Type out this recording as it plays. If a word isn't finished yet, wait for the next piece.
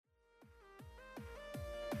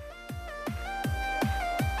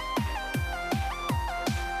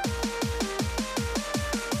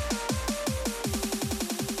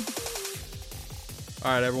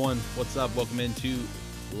All right, everyone, what's up? Welcome into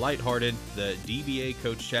Lighthearted, the DBA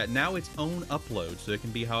Coach Chat. Now its own upload, so it can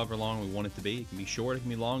be however long we want it to be. It can be short, it can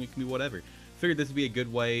be long, it can be whatever. Figured this would be a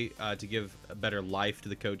good way to give a better life to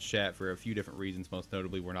the Coach Chat for a few different reasons. Most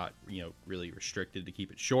notably, we're not, really restricted to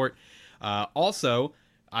keep it short. Also,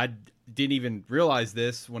 I didn't even realize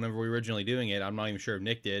this whenever we were originally doing it. I'm not even sure if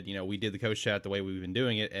Nick did. We did the Coach Chat the way we've been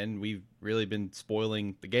doing it, and we've really been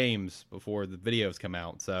spoiling the games before the videos come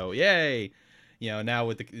out. So, yay! Now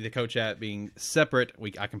with the Coach Chat being separate,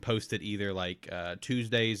 I can post it either like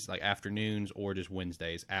Tuesdays, like afternoons, or just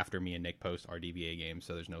Wednesdays after me and Nick post our DBA games.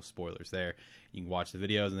 So there's no spoilers there. You can watch the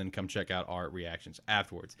videos and then come check out our reactions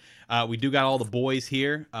afterwards. We do got all the boys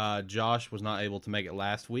here. Josh was not able to make it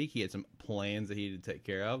last week. He had some plans that he had to take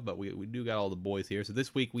care of, but we do got all the boys here. So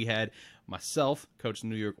this week we had myself, coach of the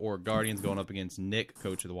New York Org Guardians, going up against Nick,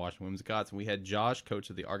 coach of the Washington Whimsicots, and we had Josh, coach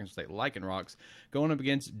of the Arkansas State Lycan Rocks, going up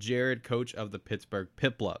against Jared, coach of the Pittsburgh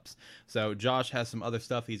Piplups. So Josh has some other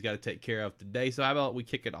stuff he's got to take care of today. So how about we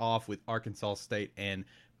kick it off with Arkansas State and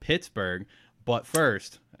Pittsburgh? But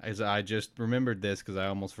first, as I just remembered this because I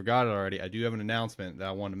almost forgot it already, I do have an announcement that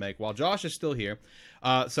I wanted to make while Josh is still here.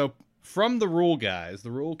 So from the rule guys,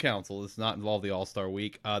 the rule council, this does not involve the All-Star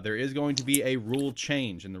Week, there is going to be a rule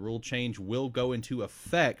change, and the rule change will go into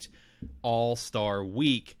effect All-Star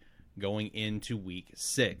Week going into week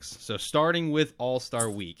 6. So starting with All-Star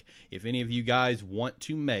Week, if any of you guys want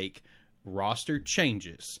to make roster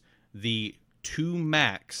changes, the 2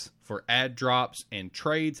 max for ad drops and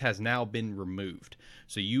trades has now been removed.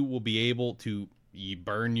 So you will be able to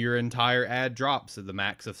burn your entire ad drops at the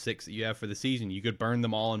max of 6 that you have for the season. You could burn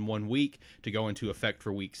them all in 1 week to go into effect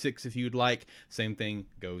for week 6 if you'd like. Same thing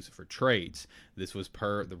goes for trades. This was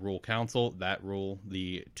per the rule council. That rule,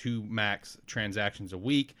 the 2 max transactions a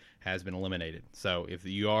week, has been eliminated. So if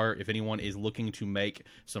anyone is looking to make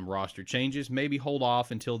some roster changes, maybe hold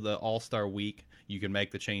off until the All-Star Week. You can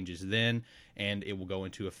make the changes then, and it will go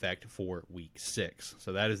into effect for week 6.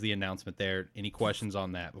 So that is the announcement there. Any questions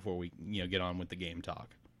on that before we get on with the game talk?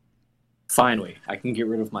 Finally, I can get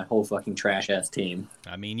rid of my whole fucking trash ass team.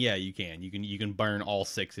 I mean, yeah, you can. You can burn all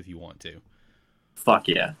 6 if you want to. Fuck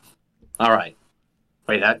yeah! All right.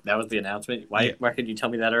 Wait, that was the announcement. Why could you tell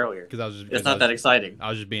me that earlier? Because it's not that exciting. I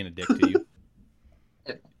was just being a dick to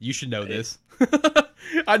you. You should know this.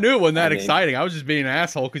 I knew it wasn't that exciting. I was just being an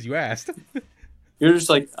asshole because you asked. You're just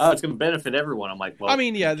like, oh, it's going to benefit everyone. I'm like, well, I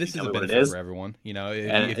mean, yeah, this is a benefit for everyone.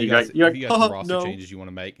 If you got some roster changes you want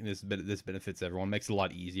to make, this benefits everyone. Makes it a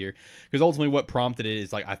lot easier. Because ultimately, what prompted it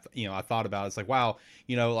is like I thought about it. It's like, wow,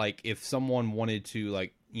 like if someone wanted to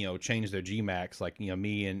like change their Gmax, like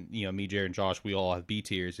me, Jared, and Josh, we all have B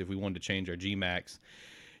tiers. If we wanted to change our Gmax,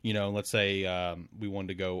 let's say we wanted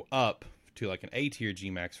to go up to like an A tier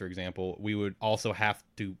Gmax, for example, we would also have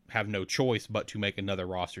to have no choice but to make another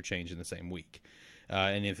roster change in the same week.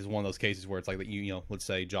 And if it's one of those cases where it's like, let's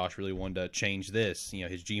say Josh really wanted to change this,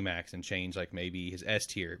 his Gmax, and change like maybe his S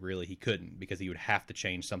tier, really he couldn't because he would have to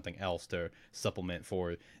change something else to supplement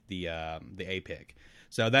for the A pick.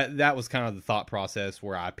 So that was kind of the thought process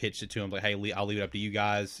where I pitched it to him like, hey, I'll leave it up to you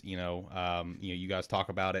guys. You guys talk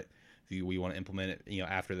about it. If we want to implement it,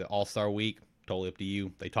 after the All-Star Week. Totally up to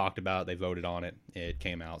you. They talked about it. They voted on it. It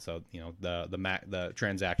came out. So the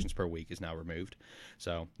transactions per week is now removed.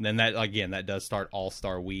 So then that does start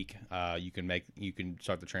All-Star Week. You can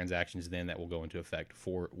start the transactions then. That will go into effect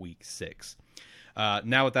for week 6.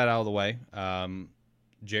 Now with that out of the way,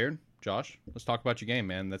 Jared, Josh, let's talk about your game,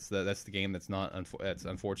 man. That's the game that's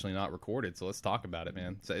unfortunately not recorded. So let's talk about it,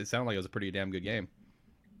 man. So it sounded like it was a pretty damn good game.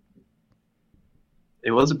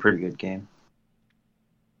 It was a pretty good game.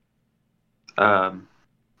 I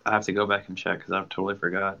have to go back and check because I've totally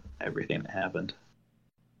forgot everything that happened.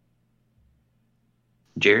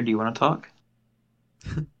 Jared, do you want to talk?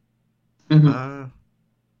 No,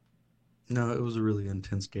 it was a really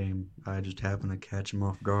intense game. I just happened to catch him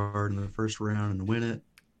off guard in the first round and win it.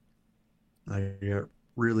 I got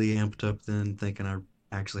really amped up then, thinking I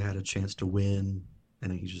actually had a chance to win,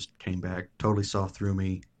 and he just came back, totally saw through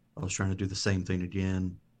me. I was trying to do the same thing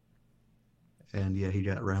again. And yeah, he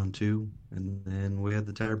got round 2, and then we had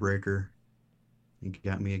the tiebreaker. He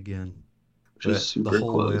got me again. Just the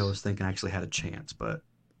whole close. way I was thinking I actually had a chance, but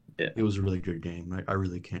it was a really good game. I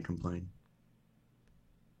really can't complain.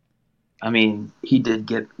 I mean, he did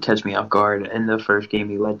catch me off guard. In the first game,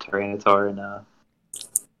 he led Tyranitar and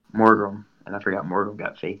Morgrim, and I forgot Morgrim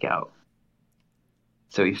got fake out.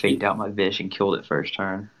 So he faked out my Vish and killed it first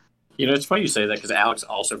turn. It's funny you say that because Alex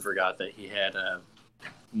also forgot that he had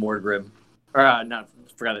Morgrim. Or not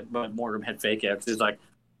forgot that, but Morgrim had fake out because he's like,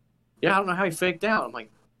 yeah, I don't know how he faked out. I'm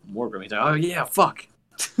like, Morgrim. He's like, oh yeah, fuck.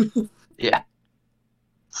 Yeah.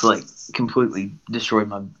 So like completely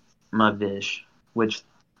destroyed my Vish, which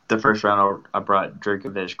the first round I brought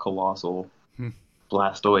Dracovish, Colossal,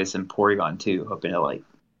 Blastoise, and Porygon 2, hoping to like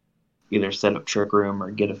either set up Trick Room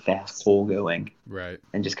or get a fast pull going. Right.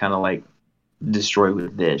 And just kind of like destroy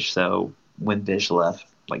with Vish. So when Vish left,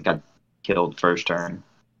 like got killed first turn,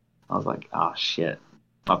 I was like, oh shit,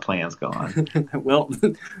 my plan's gone. Well,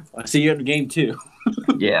 I see you in game 2.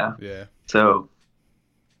 Yeah. Yeah. So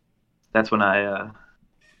that's when I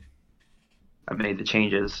made the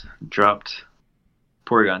changes, dropped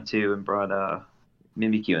Porygon 2 and brought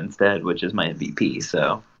Mimikyu instead, which is my MVP.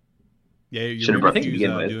 So Yeah, your Should've brought it to Mimikyu's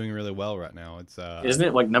begin with. doing really well right now. It's Isn't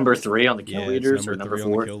it like number 3 on the kill yeah, leaders it's or number number 3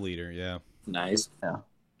 on 4? the kill leader. Yeah. Nice.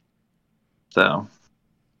 so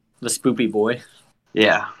The spoopy boy.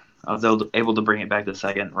 yeah, I was able to bring it back the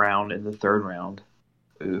second round and the third round.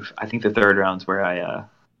 Oof, I think the third round's where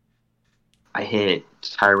I hit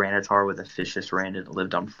Tyranitar with a Vicious Rand and it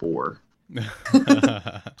lived on 4.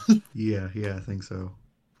 Yeah, I think so.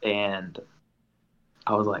 And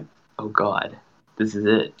I was like, oh god, this is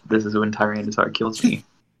it. This is when Tyranitar kills me.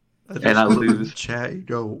 And I lose. Chat, you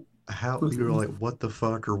go, how? You're like, what the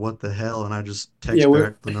fuck or what the hell? And I just text Yeah, we're-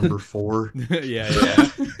 back the number 4. yeah.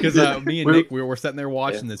 Because me and We're- Nick, we were sitting there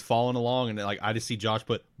watching this, following along, and like I just see Josh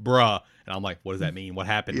put bruh, and I'm like, what does that mean? What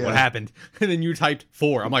happened? Yeah. What happened? And then you typed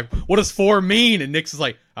 4. I'm like, what does 4 mean? And Nick's is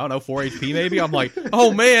like, I don't know, 4 HP maybe. I'm like,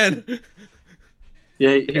 oh man.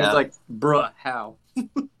 Yeah, he Yeah. was like, bruh, how?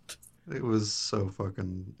 It was so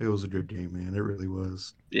fucking. It was a good game, man. It really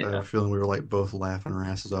was. I have Yeah, a feeling we were like both laughing our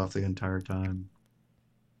asses off the entire time.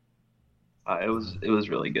 it was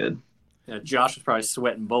really good. Yeah, Josh was probably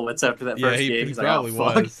sweating bullets after that Yeah, first he game. He's probably like,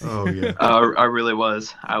 oh, fuck. was. Oh yeah. I really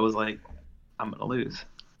was. I was like, I'm gonna lose.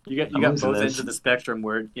 You got I'm both losing this. ends of the spectrum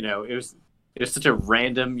where, it was such a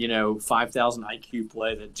random, 5,000 IQ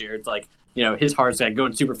play that Jared's like, his heart's like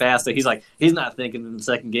going super fast. So he's like, he's not thinking in the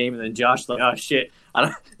second game. And then Josh's like, oh shit, I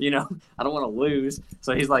don't want to lose.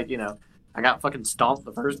 So he's like, I got fucking stomped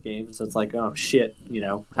the first game. So it's like, oh shit,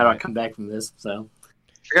 how do I come back from this? So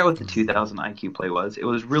I forgot what the 2000 IQ play was. It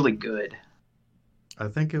was really good. I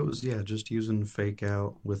think it was just using Fake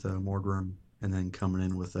Out with Mordrum and then coming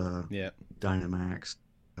in with Yeah. Dynamax.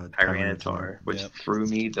 Tyranitar, which Yep. threw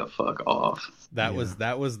me the fuck off. That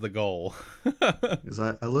Yeah. was the goal. Because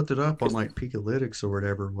I looked it up on like Pikalytics or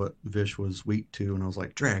whatever what Vish was weak to, and I was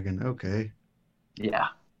like, Dragon, okay. Yeah,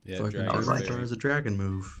 Yeah, Fucking Dragon I was like- Tyranitar is a dragon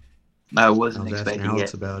move. I I wasn't was asking expecting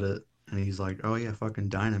Alex it. about it, and he's like, oh yeah, fucking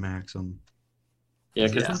Dynamax him. yeah,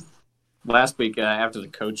 because Yeah. last week after the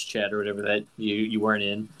coach chat or whatever that you weren't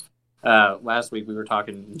in, last week we were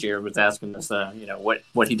talking. Jared was asking us,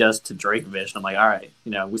 what he does to Dracovish, and I'm like, all right,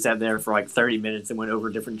 we sat there for like 30 minutes and went over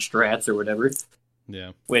different strats or whatever,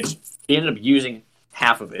 Yeah. which he ended up using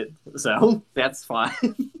half of it, so that's fine.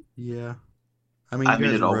 Yeah. I mean, I you mean,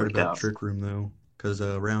 guys it are all right worked about out. Trick Room, though, because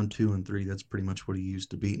round 2 and 3, that's pretty much what he used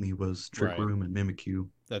to beat me was Trick Right. Room and Mimikyu.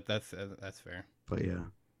 That's fair. But yeah.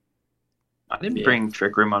 I didn't Yeah. bring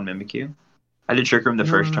Trick Room on Mimikyu. I did Trick Room the No,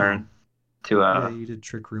 first no, no. turn to Yeah, you did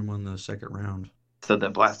Trick Room on the second round. so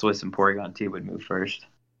that Blastoise and Porygon 2 would move first.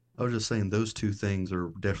 I was just saying those two things are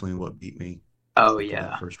definitely what beat me Oh for yeah,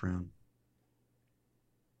 that first round.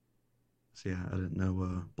 So yeah, I didn't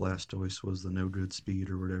know Blastoise was the no good speed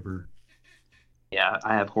or whatever. yeah.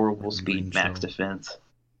 I have horrible Fucking speed, green max shell. defense,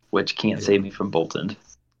 which can't Yeah. save me from Bolton.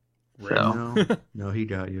 Rip. So No, he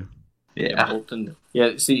got you. yeah, Bolton.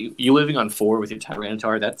 Yeah, see, you living on 4 with your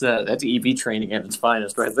Tyranitar, that's EV training at its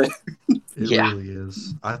finest right there. It Yeah. really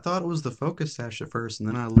is. I thought it was the focus sash at first, and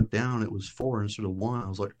then I looked down, it was 4 instead of 1. I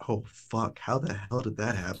was like, oh fuck, how the hell did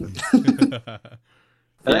that happen? That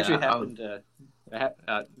Yeah, actually I happened.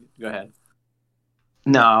 Go ahead.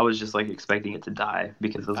 no, I was just like expecting it to die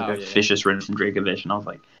because it was like Oh, a yeah. vicious run from Dracovish, and I was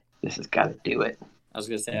like, this has got to do it. I was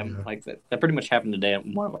gonna say, Yeah. like that. That pretty much happened today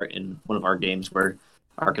in one of our games where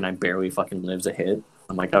Arcanine barely fucking lives a hit.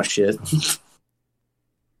 I'm like, oh shit.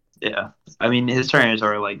 Yeah, I mean his turns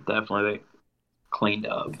are like definitely like, cleaned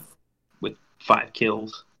up with 5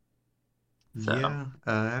 kills. So- Yeah,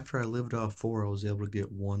 after I lived off 4, I was able to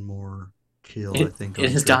get one more kill, In- I think. in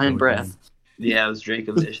on his Draco dying again. breath. Yeah, it was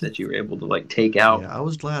Dracovish that you were able to like take out. Yeah, I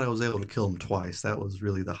was glad I was able to kill him twice. That was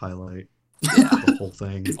really the highlight Yeah. of the whole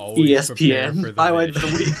thing. Always ESPN prepare for the highlight of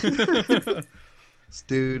the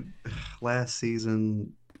Dude, last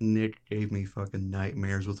season, Nick gave me fucking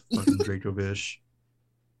nightmares with fucking Dracovish.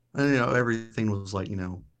 And, everything was like,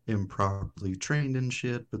 improperly trained and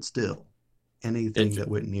shit, but still, anything that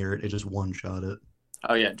went near it, it just one-shot it.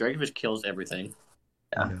 Oh yeah, Dracovish kills everything.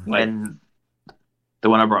 Yeah. Yeah. And the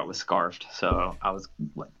one I brought was Scarfed, so I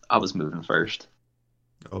was moving first.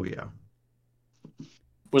 Oh, yeah.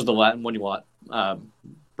 Was the one you brought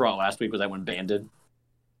last week? Was that one banded?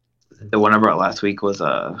 The one I brought last week was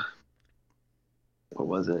what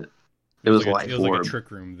was it? It was like Life it was like Orb. a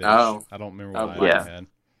trick room. Oh. I don't remember Oh, what yeah. I had.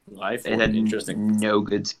 Life It Orb, had interesting. no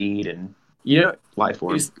good speed and You know, Life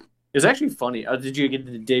Orb. it's actually funny. Did you get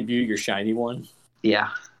to debut your shiny one? Yeah,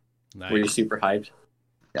 Nice. Were you super hyped?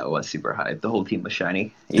 that was super hype. The whole team was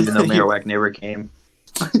shiny, even though Marowak never came.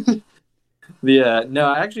 No,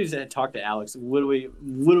 I actually had talked to Alex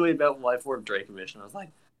literally about Life Orb Dracovish, and I was like,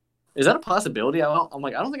 "Is that a possibility?" I'm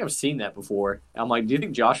like, "I don't think I've seen that before." I'm like, "Do you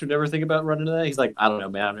think Josh would ever think about running that?" He's like, "I don't know,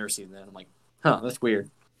 man. I've never seen that." I'm like, "Huh, that's weird."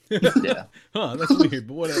 Yeah. Huh, that's weird,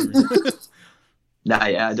 but whatever. Nah,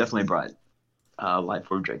 yeah, I definitely brought Life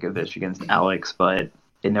Orb Dracovish against Alex, but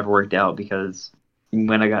it never worked out because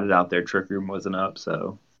when I got it out there, Trick Room wasn't up,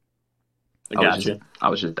 so I gotcha. I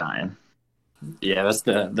was just dying. Yeah, that's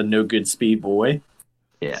the no good speed boy.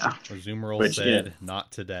 Yeah. Azumarill Which, said,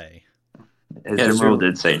 "Not today." Azumarill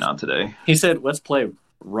did say not today. He said, "Let's play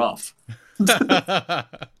rough."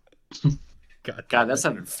 God, God, that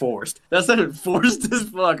sounded forced. That sounded forced as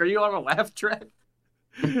fuck. Are you on a laugh track?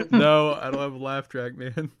 no, I don't have a laugh track,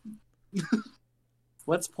 man.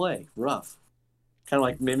 Let's play rough. Kind of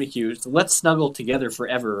like Mimikyu. So let's snuggle together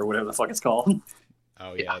forever, or whatever the fuck it's called.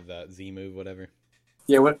 Oh yeah, the Z move, whatever.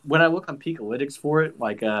 Yeah, when I look on Peakalytics for it,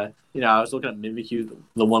 like, I was looking at Mimikyu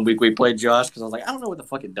the 1 week we played Josh, because I was like, I don't know what the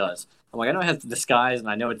fuck it does. I'm like, I know it has disguise, and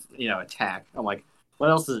I know it's, attack. I'm like, what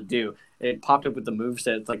else does it do? It popped up with the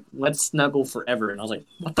moveset. It's like, let's snuggle forever. And I was like,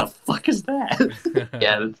 what the fuck is that?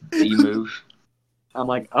 Yeah, that's the Z move. I'm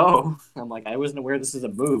like, oh. I'm like, I wasn't aware this is a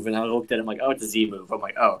move. And I looked at it, I'm like, oh, it's a Z move. I'm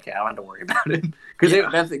like, oh, okay, I don't have to worry about it. Because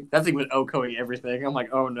that thing was OHKOing everything. I'm like,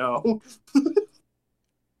 oh, no.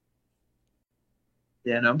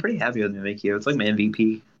 Yeah, no, I'm pretty happy with Mimikyu. It's like my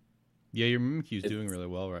MVP. Yeah, your Mimikyu's doing really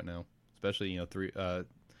well right now, especially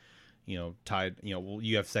tied.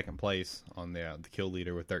 You have second place on the kill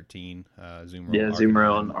leader with 13. Azumarill, Yeah,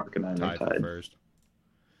 Azumarill and Arcanine are tied for tied. first.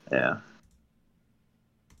 Yeah.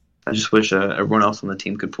 I just wish everyone else on the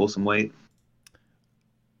team could pull some weight.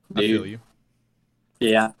 I feel you.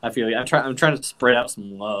 Yeah, I feel you. I'm trying to spread out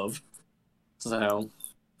some love. So,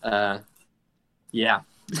 yeah.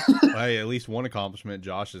 Well, hey, at least one accomplishment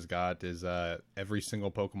Josh has got is every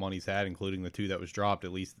single Pokemon he's had, including the 2 that was dropped.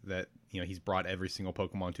 At least that he's brought every single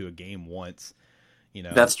Pokemon to a game once.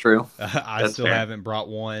 That's true. I That's still fair. haven't brought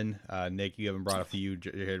one. Nick, you haven't brought a few.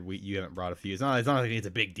 Jared, you haven't brought a few. It's not like it's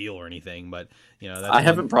a big deal or anything, but that's I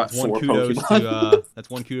haven't brought that's one 4 kudos Pokemon. to that's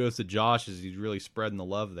one kudos to Josh, is he's really spreading the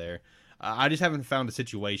love there. I just haven't found a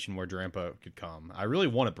situation where Drampa could come. I really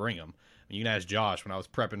want to bring him. You can ask Josh. When I was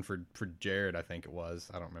prepping for Jared, I think it was.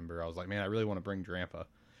 I don't remember. I was like, man, I really want to bring Drampa.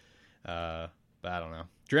 But I don't know.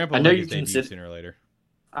 Drampa will make his debut sooner or later.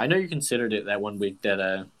 I know you considered it that 1 week that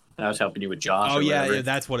I was helping you with Josh. Oh, or yeah, whatever.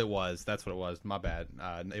 that's what it was. My bad.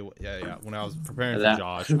 Yeah. When I was preparing for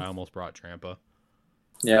Josh, I almost brought Drampa.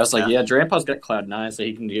 Yeah, I was like, yeah, Drampa's got Cloud9, so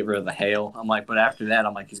he can get rid of the hail. I'm like, but after that,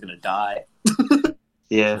 I'm like, he's going to die.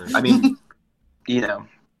 Yeah, I mean,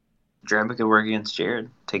 Drampa could work against Jared.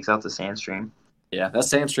 Takes out the Sandstream. Yeah, that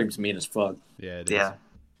Sandstream's mean as fuck. Yeah, it is. Yeah.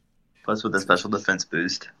 Plus with the special defense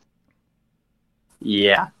boost.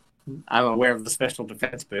 Yeah, I'm aware of the special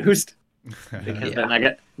defense boost. Because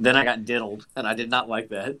Yeah. then I got diddled, and I did not like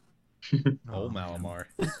that. Old Malamar.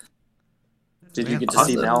 Did you Man, get to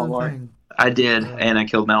see that's the Malamar? thing. I did, and I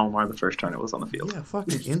killed Malamar the first turn it was on the field. Yeah,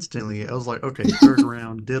 fucking instantly. I was like, okay, third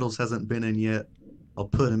round, Diddles hasn't been in yet. I'll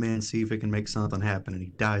put him in, see if it can make something happen, and he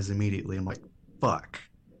dies immediately. I'm like, fuck.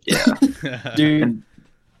 Yeah. Dude, And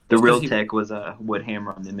the It's real 'cause he- tech was a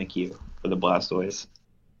Woodhammer on Mimikyu for the Blastoise.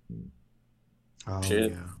 Oh,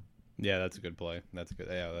 Shit. yeah. Yeah, that's a good play. That's good.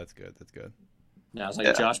 Yeah, that's good. That's good. I was like,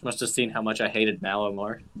 Yeah. Josh must have seen how much I hated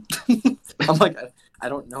Malamar. I'm like, I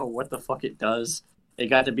don't know what the fuck it does. It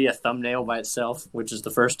got to be a thumbnail by itself, which is the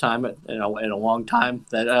first time in a long time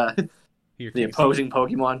that Here, the take a opposing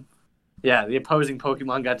Pokemon, the opposing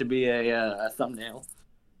Pokemon got to be a thumbnail.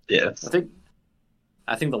 Yeah.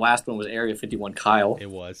 I think the last one was Area 51 Kyle. It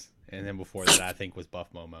was, and then before that, I think was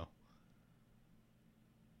Buff Momo.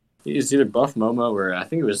 It was either Buff Momo or I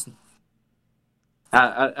think it was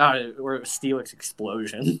or Steelix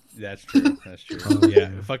Explosion. That's true. That's true. Oh, Yeah,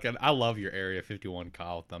 yeah. fucking. I love your Area 51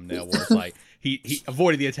 Kyle thumbnail where it's like he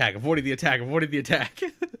avoided the attack, avoided the attack, avoided the attack.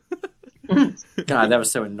 God, that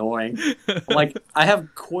was so annoying. I'm like, I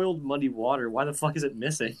have coiled muddy water. Why the fuck is it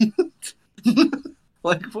missing?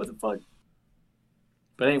 Like, what the fuck?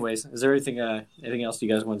 But anyways, is there anything else you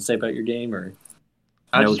guys want to say about your game, or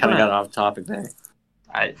I know we just kind of wanna- got off topic there.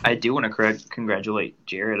 I do want to congratulate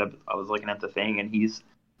Jared. I was looking at the thing, and he's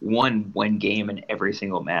won one game in every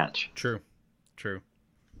single match, True.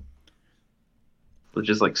 which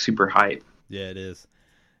is like super hype. Yeah, it is.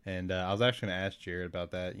 And I was actually going to ask Jared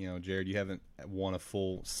about that. You know, Jared, you haven't won a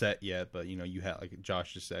full set yet, but you know, you have, like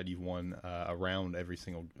Josh just said, you've won a round every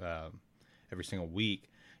single week.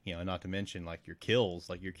 You know, not to mention like your kills.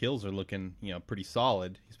 Like your kills are looking, you know, pretty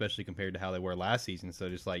solid, especially compared to how they were last season. So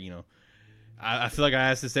just like, you know, I feel like I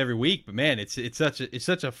ask this every week, but man, it's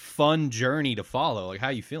such a fun journey to follow. Like, how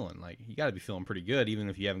you feeling? Like, you got to be feeling pretty good, even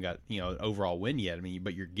if you haven't got, you know, an overall win yet. I mean,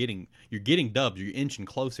 but you're getting dubs. You're inching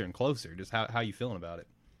closer and closer. Just how you feeling about it?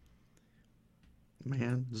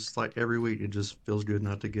 Man, just like every week, it just feels good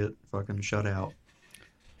not to get fucking shut out.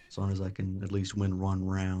 As long as I can at least win one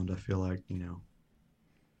round, I feel like, you know,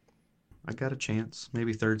 I got a chance.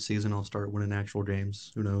 Maybe third season I'll start winning actual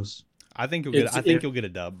games. Who knows? I think you'll get a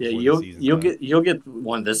dub. Yeah, before the season's you'll get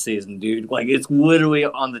one this season, dude. Like, it's literally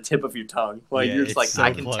on the tip of your tongue. Like, Yeah, you're just like, it's so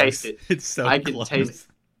I can close. taste it. It's so I can close. taste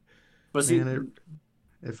it. But see, Man,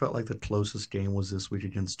 it felt like the closest game was this week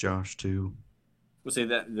against Josh, too.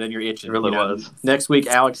 that then you're itching. It really you know? was. Next week,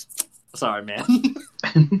 Alex. Sorry, man.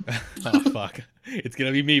 Oh fuck! It's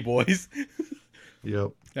gonna be me, boys.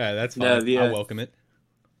 Yep. Yeah, that's fine. No, I welcome it.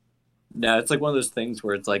 No, it's like one of those things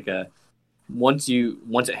where it's like once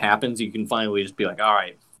it happens, you can finally just be like, all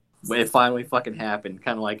right, it finally fucking happened.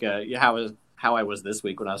 Kind of like how I was this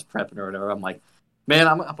week when I was prepping or whatever. I'm like, man,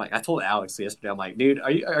 I'm like, I told Alex yesterday, I'm like, dude,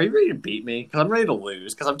 are you ready to beat me? Because I'm ready to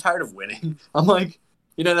lose. Because I'm tired of winning. I'm like,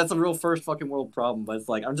 you know, that's a real first fucking world problem. But it's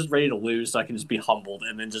like, I'm just ready to lose so I can just be humbled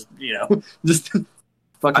and then just, you know, just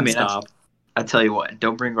fucking stop. I tell you what,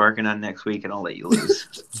 don't bring Arcanine next week and I'll let you lose.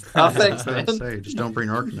 Oh, thanks, I man. was gonna say, just don't bring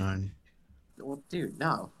Arcanine. Well, dude,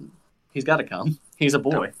 no. He's got to come. He's a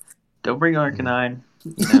boy. Don't bring Arcanine.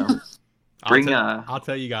 You know, bring I'll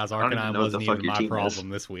tell you guys, don't even Arcanine know what the wasn't fuck even your my team is. problem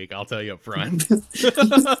this week. I'll tell you up front.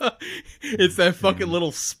 It's that fucking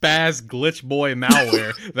little spaz glitch boy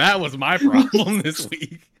malware. That was my problem this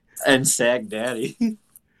week. And Sag Daddy.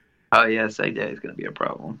 Oh yeah, Sag Daddy's gonna be a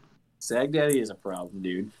problem. Sag Daddy is a problem,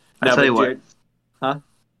 dude. I tell but you what, Jared- Huh?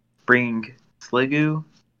 bring Sliggoo,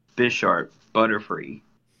 Bisharp, Butterfree,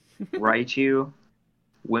 Raichu,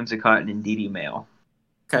 Whimsicott, and Indeedee Mail.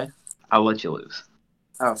 Okay. I'll let you lose.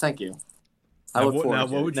 Oh, thank you. Now, I look forward to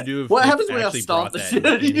what it. would you do if What Nick happens when I actually stomp brought the that shit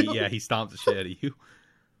out of and you? he stomped the shit out of you?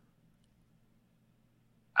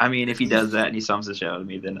 I mean, if he does that and he stomps the shit out of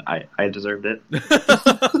me, then I deserved it.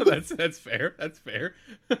 That's fair. That's fair.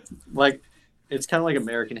 Like, it's kind of like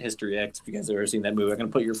American History X, if you guys have ever seen that movie. I'm going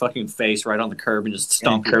to put your fucking face right on the curb and just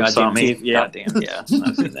stomp And your curb goddamn stomp me. teeth. Yeah, Goddamn, yeah,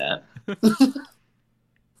 I've seen that.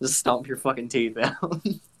 just stomp your fucking teeth out.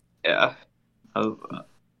 Yeah.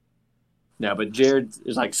 No, but Jared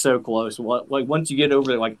is, like, so close. Like, once you get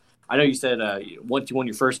over it, like, I know you said once you won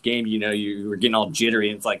your first game, you know, you were getting all jittery.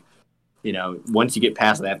 And it's like, you know, once you get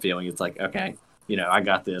past that feeling, it's like, okay, you know, I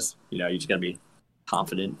got this. You know, you just got to be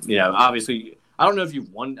confident. You know, obviously, I don't know if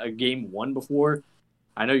you've won a game one before.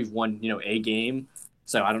 I know you've won, you know, a game.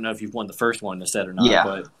 So I don't know if you've won the first one, the set or not. Yeah.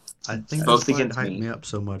 But I think Both that's why it against hyped me. me up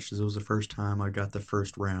so much, because it was the first time I got the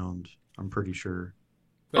first round. I'm pretty sure.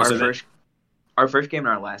 Our So first game and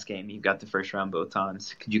our last game, you got the first round both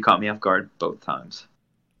times. Could you caught me off guard both times?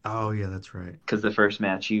 Oh yeah, that's right. Because the first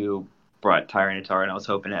match you brought Tyranitar, and I was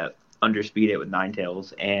hoping to underspeed it with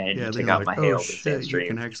Ninetales, and Yeah, you then took you're out like, my hail oh with shit, you Sandstream.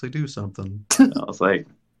 can actually do something. I was like,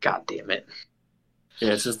 God damn it.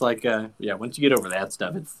 yeah, it's just like, yeah, once you get over that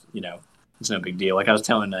stuff, it's, you know, it's no big deal. Like I was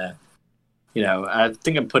telling, you know, I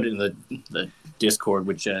think I put it in the Discord,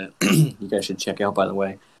 which you guys should check out, by the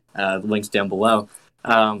way. The link's down below.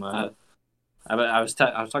 I was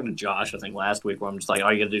talking to Josh, I think last week, where I'm just like,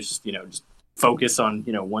 all you gotta do is just, you know, just focus on,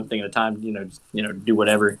 you know, one thing at a time. You know, just, you know, do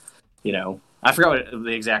whatever. You know, I forgot what the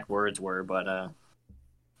exact words were, but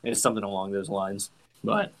it's something along those lines.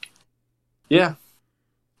 But yeah,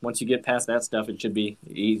 once you get past that stuff, it should be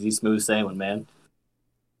easy, smooth sailing, man.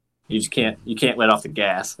 You just can't let off the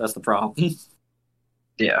gas. That's the problem.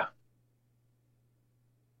 Yeah.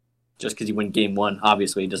 Just because you win game one,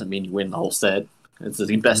 obviously, doesn't mean you win the whole set. It's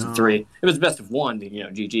the best No. of three. If it's best of one, then, you know,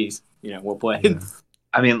 GG's. You know, we'll play. Yeah.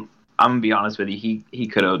 I mean, I'm going to be honest with you. He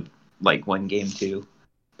could have, like, won game two,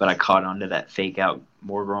 but I caught onto that fake out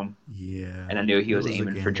Morgrom, Yeah. and I knew he It was a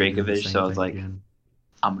aiming for gamble to do the Dracovish, same so I was thing like, again.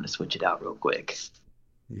 I'm going to switch it out real quick.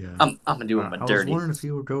 Yeah. I'm gonna do him a I was dirty. wondering if he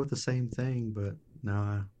would go with the same thing, but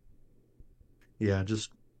no. Yeah, just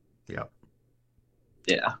Yeah.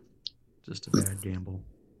 a bad gamble.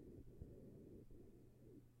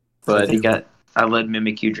 But I led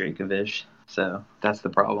Mimikyu Dracovish, so that's the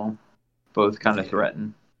problem. Both kind of Yeah.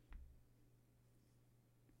 threaten.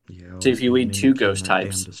 Yeah. So if you lead two mimic in ghost that damn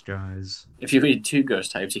types, disguise. if you lead two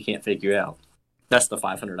ghost types, he can't fake you out. That's the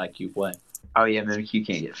 500 IQ play. Oh yeah, Mimikyu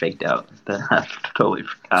can't get faked out. I totally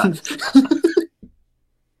forgot.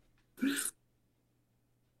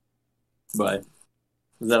 But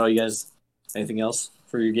is that all you guys? Anything else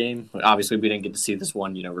for your game? Obviously, we didn't get to see this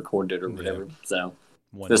one, recorded or whatever. So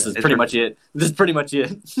this is pretty much it. This is pretty much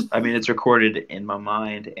it. I mean, it's recorded in my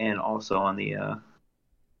mind and also on the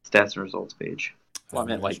stats and results page. Well, I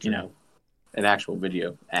meant like an actual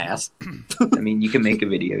video. Ass. I mean, you can make a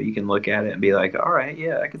video. You can look at it and be like, "All right,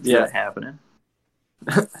 yeah, I can see that happening."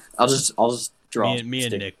 I'll just draw. Me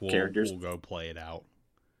and Nick characters. will go play it out.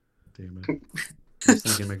 Damn it. I was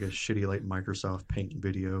thinking make a shitty like Microsoft Paint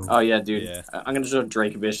video. Oh yeah, dude. Yeah. I'm gonna show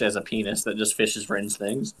Dracovish as a penis that just fishes for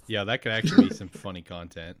things. Yeah, that could actually be some funny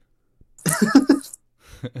content.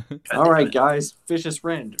 All right, guys, fish his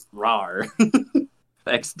friend. Rar.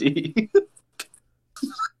 XD.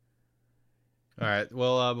 All right.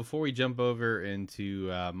 Well, before we jump over into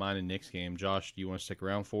mine and Nick's game, Josh, do you want to stick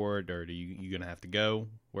around for it, or you gonna have to go?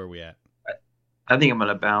 Where are we at? I think I'm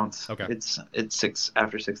gonna bounce. Okay. It's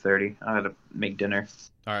after 6:30. I had to make dinner.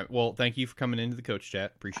 All right. Well, thank you for coming into the coach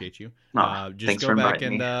chat. Appreciate you. Just thanks go for back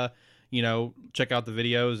inviting and me. check out the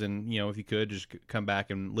videos, and if you could just come back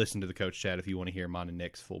and listen to the coach chat if you want to hear mine and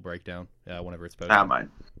Nick's full breakdown whenever it's posted. I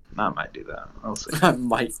might do that. I'll see. I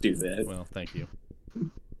might do that. Well, thank you.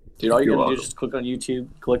 Dude, all you You're gotta do is welcome. just click on YouTube,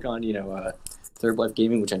 click on, Third Life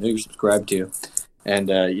Gaming, which I know you're subscribed to, and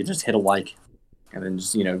you just hit a like, and then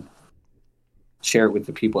just, share it with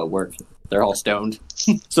the people at work. They're all stoned.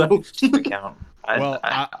 So, Account. Well,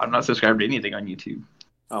 I'm not subscribed to anything on YouTube.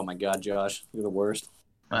 oh my God, Josh, you're the worst.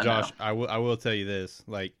 I Josh, know. I will tell you this,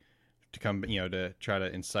 like, to come, to try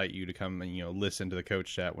to incite you to come and, listen to the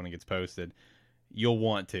coach chat when it gets posted. You'll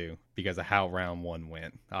want to because of how round one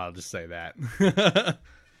went. I'll just say that.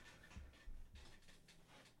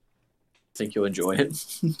 Think you'll enjoy it.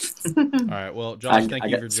 All right. Well, Josh, thank I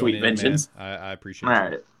you got for sweet joining in, man. vengeance. I appreciate All it.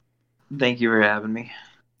 right. Thank you for having me.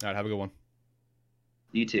 All right. Have a good one.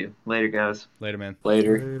 You too. Later, guys. Later, man.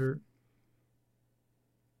 Later. Later.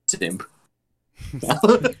 Simp.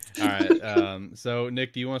 All right. So,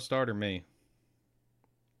 Nick, do you want to start or me?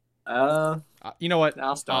 You know what?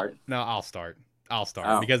 I'll start. I'll start.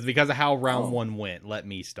 Oh. Because of how round one went. Let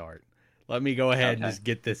me start. Let me go ahead and just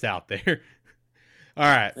get this out there. All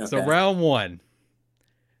right. So Okay. round one,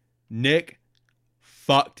 Nick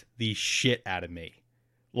fucked the shit out of me,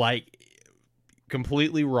 like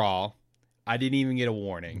completely raw. I didn't even get a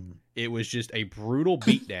warning. It was just a brutal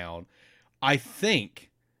beatdown. I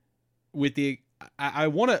think with the I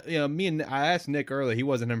want to I asked Nick earlier. He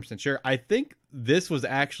wasn't 100% sure. I think this was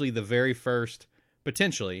actually the very first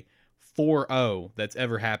potentially 4-0 that's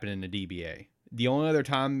ever happened in the DBA. The only other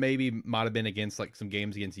time maybe might have been against like some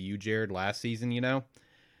games against you, Jared, last season,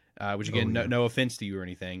 which again, no offense to you or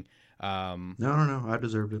anything. No, I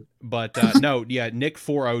deserved it. But no, yeah, Nick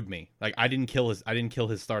 4-0'd me. Like I didn't kill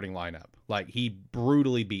his starting lineup. Like he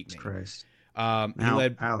brutally beat me. Christ. He Now,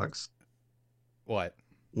 led Alex, what?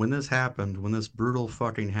 when this happened, when this brutal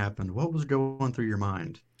fucking happened, what was going through your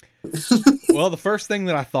mind? Well, the first thing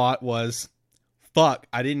that I thought was, fuck,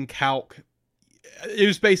 I didn't calc. It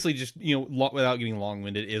was basically just, without getting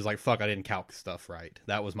long-winded, it was like, fuck, I didn't calc stuff right.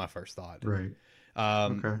 That was my first thought. Right.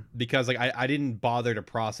 Okay. Because like I didn't bother to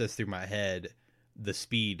process through my head the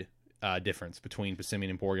speed difference between Passimian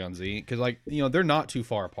and Porygon Z. Because they're not too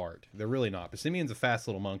far apart. They're really not. Passimian's a fast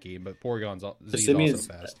little monkey, but Porygon Z is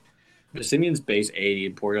also fast. Passimian's base 80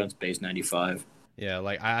 and Porygon's base 95. Yeah,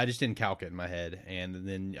 like I just didn't calc it in my head, and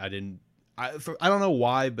then I don't know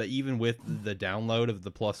why, but even with the download of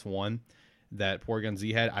the +1 that Porygon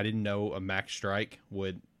Z had, I didn't know a Max Strike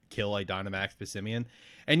would kill a Dynamax Passimian.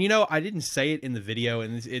 And I didn't say it in the video,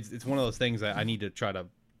 and it's one of those things that I need to try to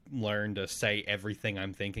learn to say everything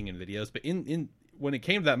I'm thinking in videos. But in when it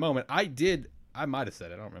came to that moment, I might have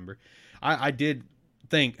said it, I don't remember. I did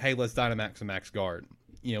think, hey, let's Dynamax a Max Guard.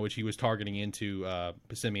 Which he was targeting into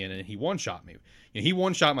Passimian, and he one-shot me. He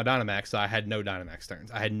one-shot my Dynamax, so I had no Dynamax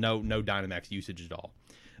turns. I had no Dynamax usage at all.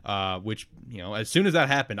 Which, as soon as that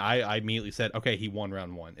happened, I immediately said, okay, he won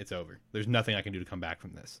round one. It's over. There's nothing I can do to come back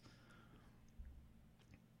from this.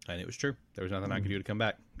 And it was true. There was nothing I could do to come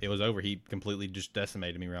back. It was over. He completely just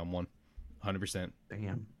decimated me round one. 100%.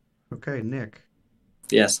 Damn. Okay, Nick.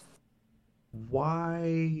 Yes.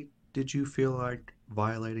 Why did you feel like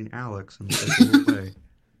violating Alex in such a way?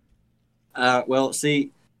 Well,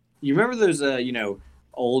 see, you remember those,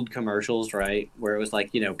 old commercials, right? Where it was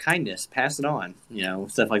like, kindness, pass it on,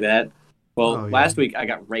 stuff like that. Well, Oh, yeah. last week I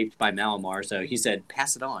got raped by Malamar, so he said,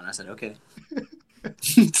 pass it on. I said, okay.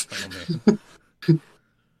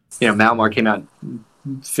 Malmar came out,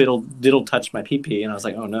 diddle touched my pee, and I was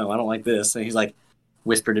like, oh no, I don't like this. And he's like,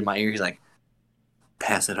 whispered in my ear, he's like,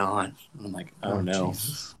 pass it on. And I'm like, oh no.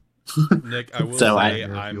 Jesus. Nick, I will So say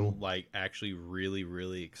I- I'm like actually really,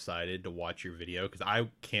 really excited to watch your video because I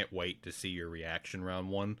can't wait to see your reaction round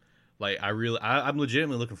one. Like I'm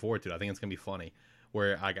legitimately looking forward to it. I think it's gonna be funny.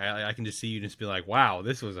 Where I can just see you just be like, wow,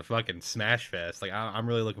 this was a fucking smash fest. Like I'm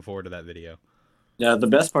really looking forward to that video. Yeah, the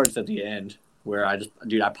best part's at the end where I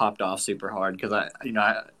popped off super hard because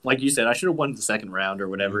like you said, I should have won the second round or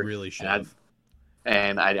whatever. You really should And have.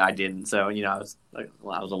 and I didn't. So I was like,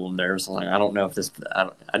 I was a little nervous. I'm like, I don't know if this.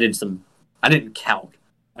 I didn't calc.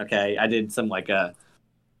 Okay, I did some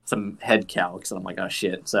some head calcs, and I'm like, oh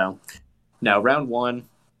shit. So no, round one.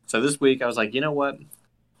 So this week I was like, you know what?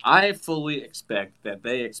 I fully expect that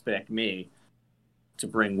they expect me to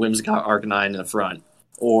bring Whimsicott Arcanine in the front,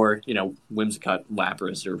 or Whimsicott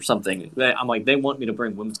Lapras or something. I'm like, they want me to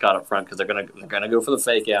bring Whimsicott up front because they're gonna go for the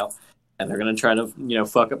fake out, and they're gonna try to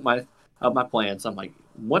fuck up my plans. I'm like,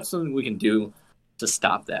 what's something we can do to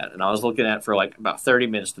stop that? And I was looking at for like about 30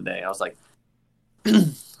 minutes today. I was like,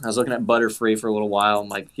 I was looking at Butterfree for a little while. I'm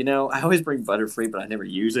like, I always bring Butterfree, but I never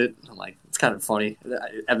use it. I'm like, it's kind of funny.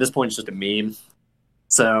 At this point, it's just a meme.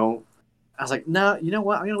 So I was like, no, you know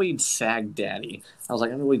what? I'm going to lead Sag Daddy. I was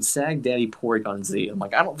like, I'm going to lead Sag Daddy Porygon Z. I'm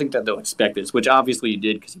like, I don't think that they'll expect this, which obviously you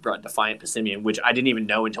did because you brought Defiant Pissimian, which I didn't even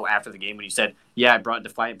know until after the game when you said, yeah, I brought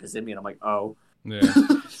Defiant Pissimian. I'm like, oh. Yeah.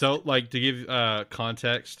 So like to give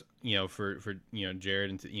context, for Jared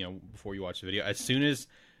and before you watch the video, as soon as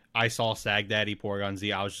I saw Sag Daddy Porygon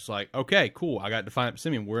Z, I was just like, okay, cool. I got Defiant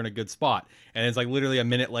Pissimian. We're in a good spot. And it's like literally a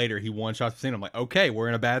minute later, he one-shots Pissimian. I'm like, okay, we're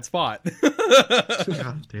in a bad spot.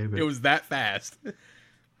 God damn it. It was that fast.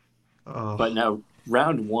 Oh, But no,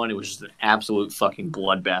 round one, it was just an absolute fucking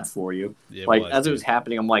bloodbath for you. It Like, was, as it dude. was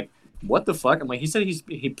happening, I'm like, what the fuck? I'm like, he said he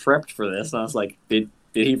prepped for this. And I was like, did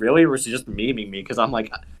he really? Or was he just memeing me? Because I'm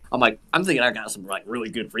thinking I got some like really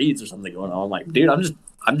good reads or something going on. I'm like, dude, I'm just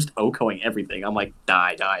OHKOing everything. I'm like,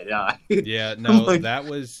 die. Yeah, no, Like- that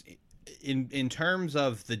was in terms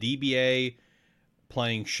of the DBA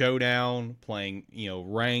playing Showdown, playing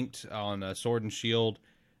ranked on Sword and Shield.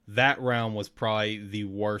 That round was probably the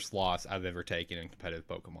worst loss I've ever taken in competitive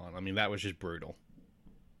Pokemon. I mean, that was just brutal.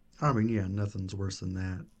 I mean, yeah, nothing's worse than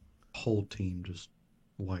that. Whole team just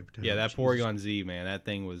wiped out. Yeah, that Jesus. Porygon Z, man, that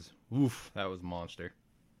thing was that was a monster.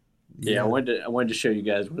 Yeah, I wanted to show you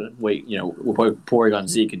guys what Porygon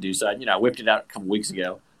Z could do. So I whipped it out a couple weeks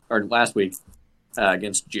ago or last week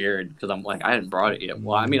against Jared because I'm like, I hadn't brought it yet.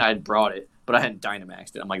 Well, I mean, I had brought it, but I hadn't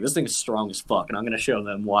Dynamaxed it. I'm like, this thing is strong as fuck, and I'm gonna show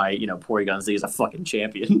them why Porygon Z is a fucking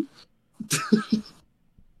champion.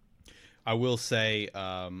 I will say,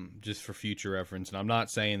 just for future reference, and I'm not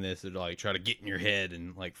saying this to like try to get in your head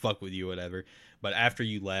and like fuck with you, or whatever. But after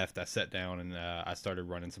you left, I sat down and I started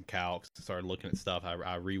running some calcs, started looking at stuff. I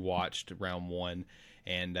rewatched round one,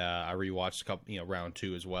 and I rewatched a couple, round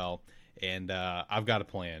two as well. And I've got a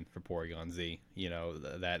plan for Porygon Z.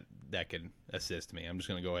 That can assist me. I'm just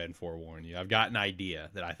gonna go ahead and forewarn you. I've got an idea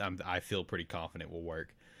that I feel pretty confident will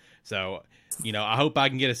work. So, I hope I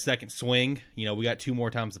can get a second swing. We got 2 more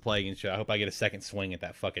times to play against you. I hope I get a second swing at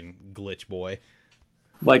that fucking glitch boy.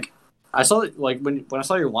 Like, I saw it, like when I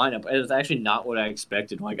saw your lineup, it was actually not what I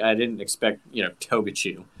expected. Like, I didn't expect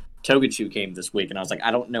Togechu. Togechu came this week, and I was like,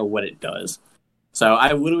 I don't know what it does. So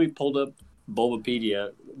I literally pulled up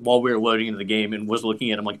Bulbapedia while we were loading into the game and was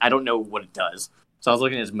looking at him like, I don't know what it does. So I was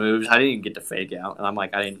looking at his moves. I didn't even get to fake out, and I'm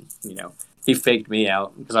like, I didn't, he faked me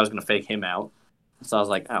out because I was going to fake him out. So I was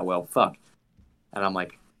like, oh, well, fuck. And I'm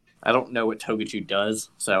like, I don't know what Togechu does,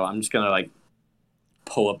 so I'm just going to, like,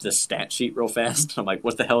 pull up this stat sheet real fast. I'm like,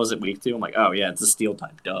 what the hell is it weak to? I'm like, oh, yeah, it's a steel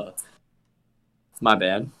type, duh. My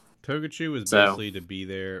bad. Togechu was So- basically to be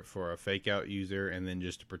there for a fake out user and then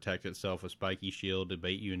just to protect itself with Spiky Shield to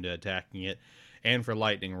bait you into attacking it, and for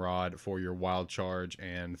Lightning Rod for your Wild Charge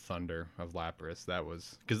and Thunder of Lapras. That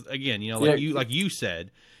was because again, like you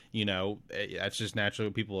said, that's just naturally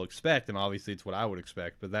what people expect, and obviously it's what I would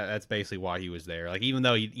expect. But that's basically why he was there. Like even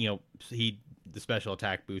though the special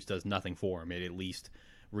attack boost does nothing for him, it at least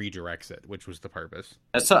redirects it, which was the purpose.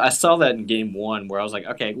 I saw that in game one where I was like,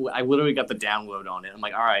 okay, I literally got the download on it. I'm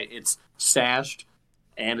like, all right, it's sashed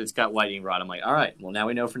and it's got lightning rod. I'm like, all right, well now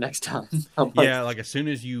we know for next time. I'm like, Yeah, like as soon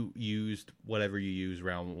as you used whatever you used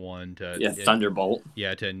round one to Thunderbolt.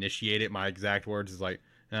 to initiate it, my exact words is like,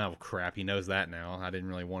 oh crap, he knows that now. I didn't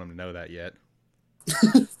really want him to know that yet.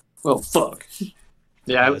 Well, fuck.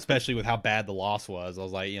 Yeah, Especially with how bad the loss was. I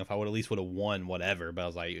was like, if I would at least would have won, whatever. But I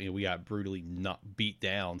was like, we got brutally not beat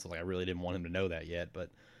down, so like I really didn't want him to know that yet. But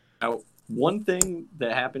one thing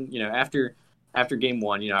that happened, after after game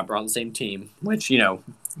one, I brought the same team, which,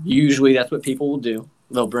 usually that's what people will do.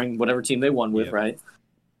 They'll bring whatever team they won with, Yep. right?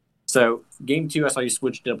 So game two, I saw you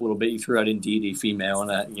switched it up a little bit. You threw out Ndidi female, and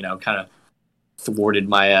that, kind of thwarted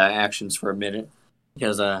my actions for a minute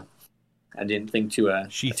because I didn't think to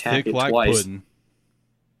She attack thick it like twice. pudding.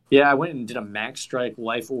 Yeah, I went and did a Max Strike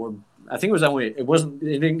Life Orb. I think it was only it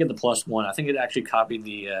didn't get the +1. I think it actually copied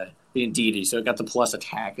the Ndidi, so it got the plus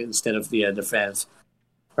attack instead of the defense,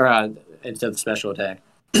 or instead of the special attack.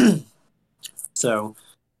 So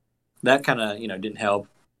that kind of didn't help.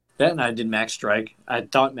 That, and I did Max Strike. I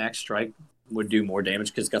thought Max Strike would do more damage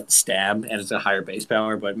because it's got the stab and it's a higher base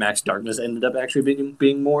power, but Max Darkness ended up actually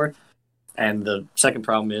being more. And the second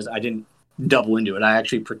problem is I didn't double into it. I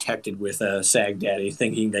actually protected with Sag Daddy,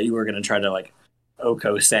 thinking that you were going to try to like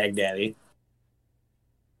Oko Sag Daddy.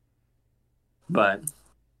 But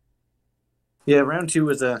yeah, round two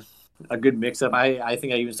was a good mix up. I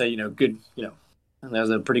think I even said good that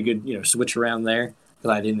was a pretty good switch around there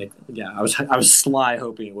because I didn't I was sly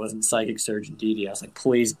hoping it wasn't Psychic Surge and DD. I was like,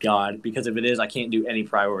 please God, because if it is, I can't do any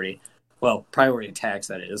priority. Well, priority attacks,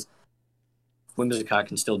 that is. Whimsicott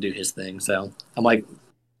can still do his thing, so I'm like,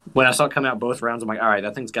 when I saw it come out both rounds, I'm like, all right,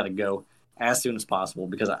 that thing's got to go as soon as possible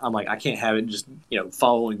because I'm like, I can't have it just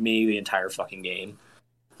following me the entire fucking game.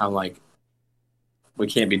 I'm like, we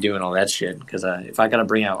can't be doing all that shit because if I got to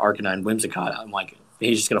bring out Arcanine Whimsicott, I'm like,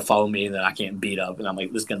 he's just gonna follow me and then I can't beat up, and I'm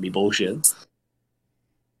like, this is gonna be bullshit.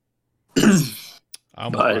 I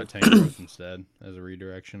almost brought Tangrowth instead as a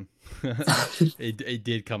redirection. It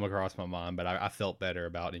did come across my mind, but I felt better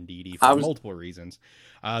about Ndidi for multiple reasons.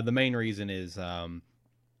 The main reason is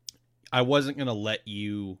I wasn't going to let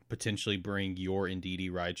you potentially bring your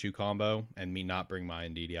Ndidi Raichu combo and me not bring my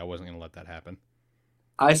Ndidi. I wasn't going to let that happen.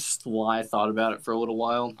 I thought about it for a little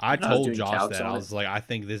while. I told Josh that. I was like, I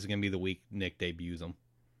think this is going to be the week Nick debuts him.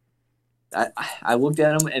 I looked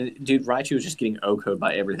at him, and dude, Raichu was just getting O-code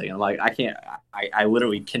by everything. I'm like, I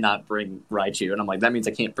literally cannot bring Raichu, and I'm like, that means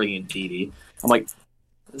I can't bring in Ndidi. I'm like,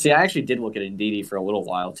 see, I actually did look at Ndidi for a little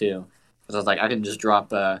while too, because I was like, I can just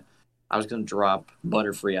drop. I was gonna drop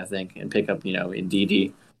Butterfree, I think, and pick up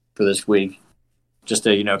Ndidi for this week, just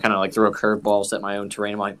to kind of like throw a curveball, set my own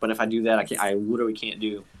terrain. I'm like, but if I do that, I literally can't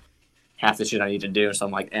do half the shit I need to do. So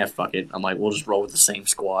I'm like, fuck it. I'm like, we'll just roll with the same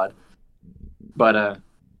squad. But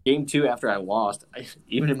game two, after I lost,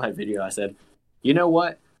 even in my video, I said, you know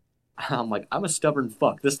what? I'm like, I'm a stubborn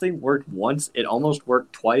fuck. This thing worked once. It almost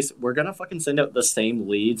worked twice. We're going to fucking send out the same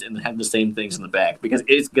leads and have the same things in the back because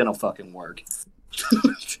it's going to fucking work.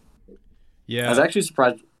 Yeah. I was actually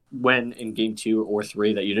surprised when in game 2 or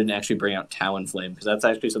 3 that you didn't actually bring out Talonflame because that's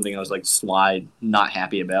actually something I was like not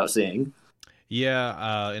happy about seeing.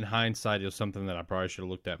 Yeah, in hindsight, it was something that I probably should have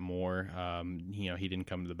looked at more. He didn't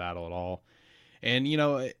come to the battle at all. And,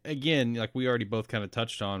 again, like we already both kind of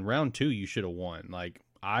touched on, round 2, you should have won. Like,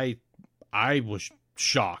 I was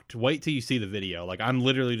shocked. Wait till you see the video. Like, I'm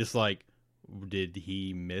literally just like, did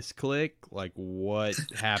he misclick? Like, what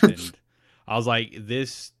happened? I was like,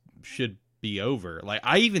 this should be over. Like,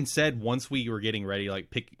 I even said once we were getting ready, like,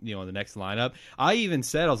 pick, the next lineup, I even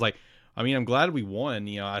said, I was like, I mean, I'm glad we won.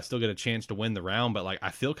 I still get a chance to win the round, but like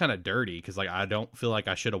I feel kind of dirty because like I don't feel like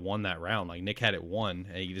I should have won that round. Like Nick had it won,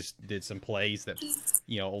 and he just did some plays that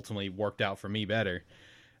ultimately worked out for me better.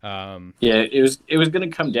 Yeah, it was going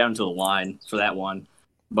to come down to the line for that one,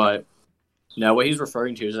 but no, what he's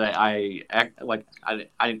referring to is I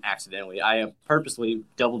didn't accidentally. I purposely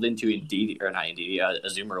doubled into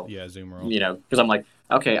Azumarill. Yeah, Azumarill. Because I'm like,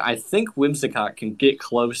 okay, I think Whimsicott can get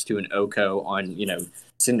close to an Oko on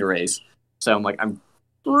Cinderace. So I'm like, I'm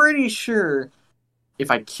pretty sure if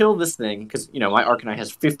I kill this thing, because my Arcanine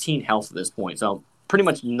has 15 health at this point, so pretty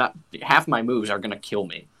much not half my moves are gonna kill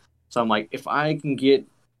me. So I'm like, if I can get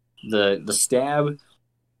the stab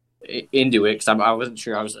into it, because I wasn't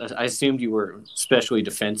sure. I assumed you were especially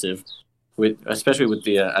defensive, especially with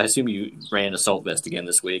the. I assume you ran Assault Vest again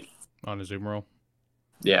this week on Azumarill.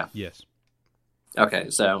 Yeah. Yes. Okay,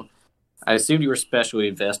 so I assumed you were specially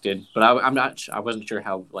invested, but I'm not. I wasn't sure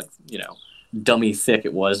how dummy thick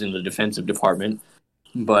it was in the defensive department.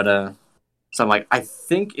 But so I'm like, I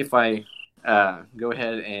think if I go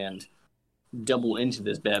ahead and double into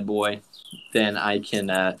this bad boy, then I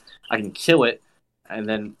can kill it, and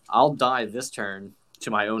then I'll die this turn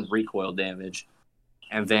to my own recoil damage,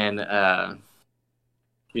 and then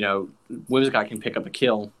Whimsicott can pick up a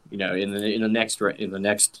kill, in the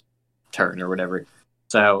next turn or whatever.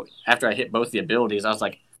 So after I hit both the abilities, I was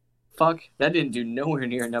like, fuck, that didn't do nowhere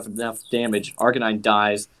near enough damage. Arcanine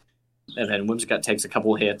dies, and then Whimsicott takes a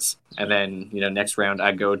couple hits, and then next round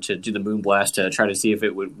I go to do the Moonblast to try to see if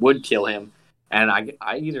it would kill him, and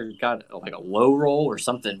I either got like a low roll or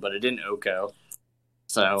something, but it didn't OCO.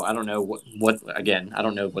 So I don't know what again. I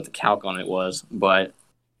don't know what the calc on it was, but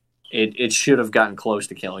it should have gotten close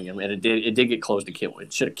to killing him, and it did. It did get close to kill.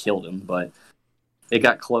 It should have killed him, but it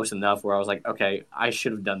got close enough where I was like, okay, I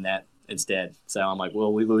should have done that instead. So I'm like,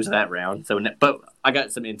 well, we lose that round. So, but I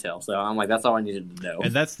got some intel, so I'm like, that's all I needed to know.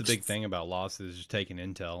 And that's the big thing about losses, just taking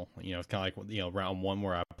intel. You know, it's kind of like, you know, round one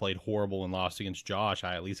where I played horrible and lost against Josh.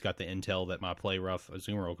 I at least got the intel that my play rough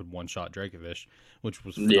Azumarill could one-shot Dracovish, which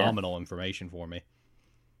was phenomenal information for me.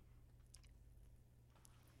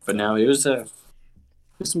 But no, it was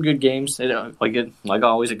some good games. Like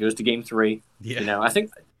always, it goes to game 3. Yeah. You know,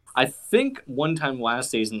 I think one time last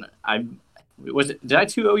season did I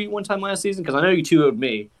 2-0 you one time last season? Because I know you 2-0'd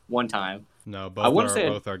me one time. No,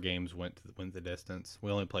 both our games went the distance.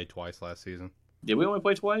 We only played twice last season. Did we only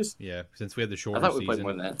play twice? Yeah, since we had the shorter season. I thought we season.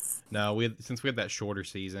 played more than that. No, since we had that shorter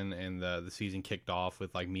season and the season kicked off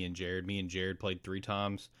with like me and Jared. Me and Jared played 3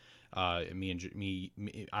 times. I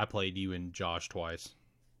played you and Josh twice.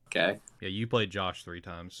 Okay. Yeah, you played Josh 3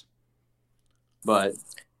 times. But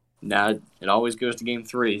now it always goes to game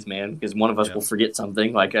 3s, man, because one of us will forget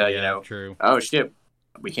something like, you know, true. Oh shit,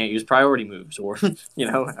 we can't use priority moves, or you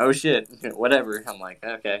know, oh shit, whatever. I'm like,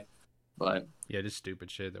 okay, but yeah, just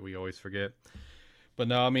stupid shit that we always forget. But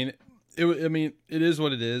no, I mean, it is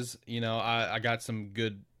what it is. You know, I got some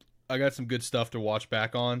good stuff to watch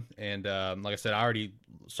back on, and like I said, I already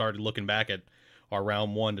started looking back at our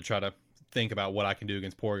round 1 to try to think about what I can do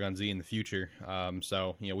against Porygon Z in the future.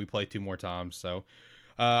 So you know, we play 2 more times. So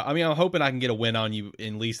I mean, I'm hoping I can get a win on you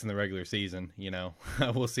at least in the regular season. You know,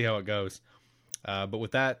 we'll see how it goes. But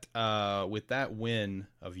with that win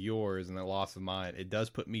of yours and the loss of mine, it does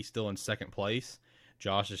put me still in second place.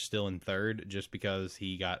 Josh is still in third just because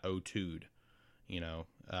he got 0-2'd, you know,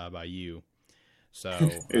 by you. So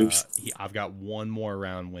I've got one more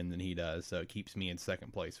round win than he does, so it keeps me in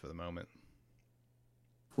second place for the moment.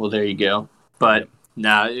 Well, there you go. But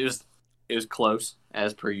nah, it was close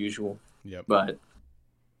as per usual. Yep. But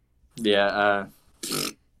yeah,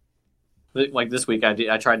 like this week,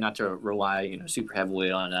 I tried not to rely, you know, super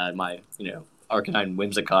heavily on my, you know, Arcanine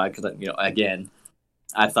Whimsicott because, you know, again,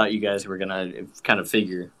 I thought you guys were gonna kind of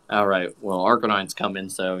figure, all right, well, Arcanine's coming,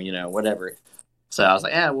 so you know, whatever. So I was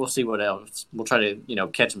like, we'll see what else. We'll try to, you know,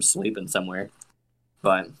 catch him sleeping somewhere.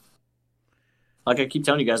 But like I keep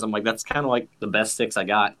telling you guys, I'm like, that's kind of like the best 6 I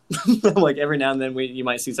got. Like every now and then you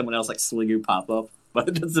might see someone else like Sliggoo pop up,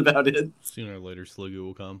 but that's about it. Sooner or later, Sliggoo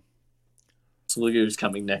will come. Sliggoo's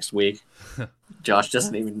coming next week. Josh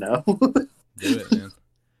doesn't even know. Do it, man.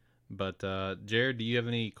 But Jared, do you have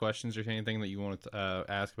any questions or anything that you want to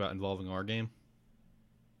ask about involving our game?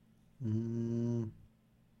 I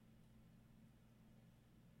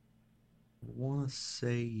want to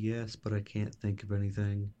say yes, but I can't think of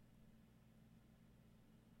anything.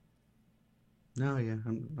 No, yeah,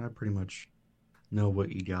 I pretty much know what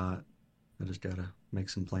you got. I just gotta make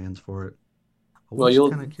some plans for it. I was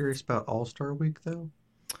kind of curious about All-Star Week, though.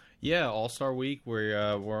 Yeah, All-Star Week.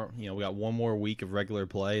 We're we got one more week of regular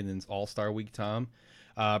play, and then it's All-Star Week time.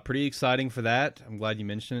 Pretty exciting for that. I'm glad you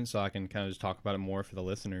mentioned it, so I can kind of just talk about it more for the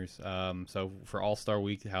listeners. So for All-Star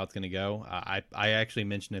Week, how it's going to go, I actually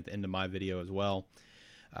mentioned at the end of my video as well.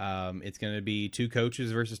 It's going to be 2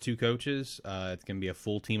 coaches versus 2 coaches. It's going to be a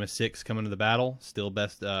full team of 6 coming to the battle. Still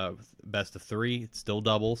best of 3. It's still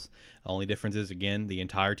doubles. The only difference is, again, the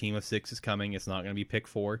entire team of 6 is coming. It's not going to be pick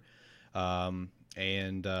 4. You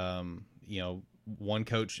know, one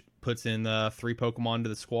coach puts in 3 Pokemon to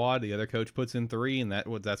the squad. The other coach puts in 3, and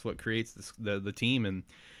that's what creates the team. And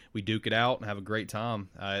we duke it out and have a great time.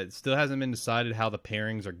 It still hasn't been decided how the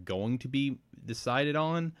pairings are going to be decided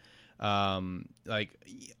on.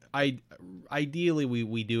 Ideally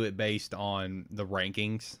we do it based on the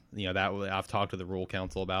rankings. You know, that I've talked to the rule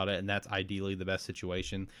council about it, and that's ideally the best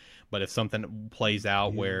situation. But if something plays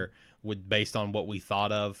out where based on what we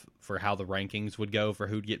thought of for how the rankings would go for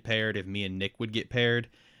who'd get paired, if me and Nick would get paired,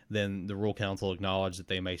 then the rule council acknowledged that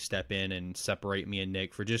they may step in and separate me and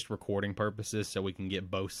Nick for just recording purposes, so we can get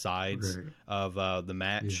both sides of the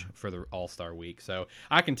match for the All-Star Week. So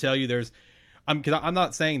I can tell you I'm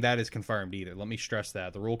not saying that is confirmed either. Let me stress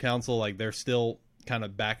that. The rule council, like, they're still kind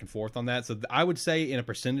of back and forth on that. So I would say in a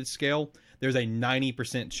percentage scale, there's a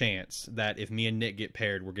 90% chance that if me and Nick get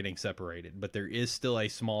paired, we're getting separated. But there is still a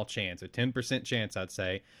small chance, a 10% chance, I'd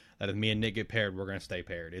say, that if me and Nick get paired, we're going to stay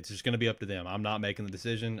paired. It's just going to be up to them. I'm not making the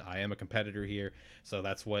decision. I am a competitor here. So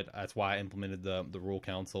that's why I implemented the rule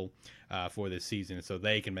council for this season, so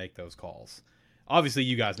they can make those calls. Obviously,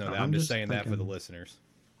 you guys know that. I'm just saying that for the listeners.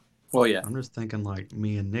 Well, yeah. I'm just thinking, like,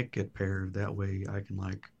 me and Nick get paired. That way I can,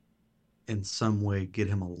 like, in some way get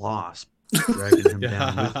him a loss, dragging him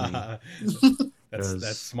down with me.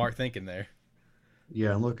 That's smart thinking there.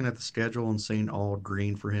 Yeah, I'm looking at the schedule and seeing all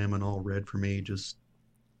green for him and all red for me just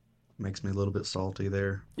makes me a little bit salty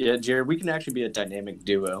there. Yeah, Jared, we can actually be a dynamic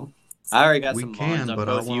duo. I already got We some can, lines on but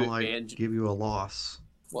I both want you to like and. give you a loss.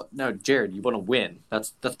 Well, no, Jared, you want to win.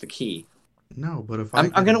 That's the key. No, but if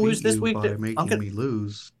I'm I gonna beat lose this you week. by making me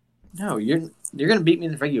lose, No, you're gonna beat me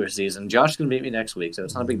in the regular season. Josh's gonna beat me next week, so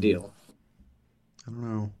it's not a big deal. I don't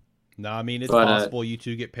know. No, I mean it's But, possible you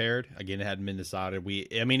two get paired. Again, it hadn't been decided.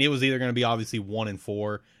 I mean, it was either going to be obviously 1 and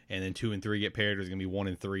 4, and then 2 and 3 get paired, or it's going to be 1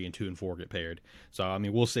 and 3 and 2 and 4 get paired. So I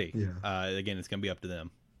mean, we'll see. Yeah. Again, it's going to be up to them.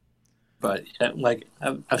 But like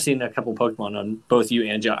I've seen a couple Pokemon on both you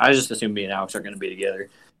and Josh. I just assume me and Alex are gonna be together.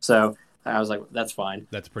 So I was like, that's fine.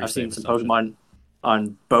 That's a pretty. I've seen safe some assumption. Pokemon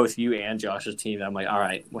on both you and Josh's team. And I'm like, all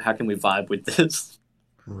right, well, how can we vibe with this?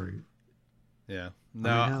 Right. Yeah. I mean,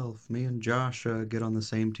 No. hell, if me and Josh get on the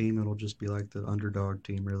same team, it'll just be like the underdog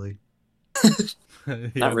team, really. Yeah,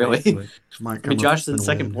 Not really. But might I come mean, up Josh is in and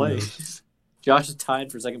second win, who knows? place. Josh is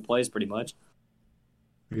tied for second place, pretty much.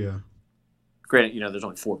 Yeah. Granted, there's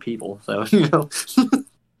only 4 people, so you know.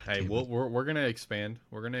 Hey, we're gonna expand.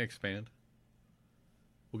 We're gonna expand.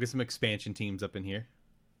 We'll get some expansion teams up in here.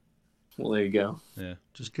 Well, there you go. Yeah.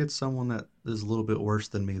 Just get someone that is a little bit worse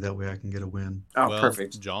than me. That way I can get a win. Oh, Well,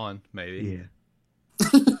 perfect. John, maybe.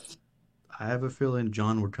 Yeah. I have a feeling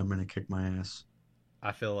John would come in and kick my ass.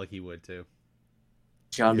 I feel like he would too.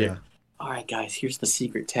 John, be Yeah. like, all right, guys, here's the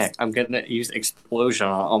secret tech. I'm gonna use explosion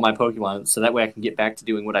on all my Pokemon, so that way I can get back to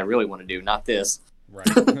doing what I really want to do, not this. Right.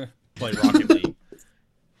 Play Rocket League.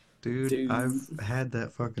 Dude, I've had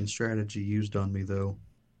that fucking strategy used on me, though.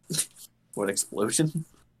 What, explosion?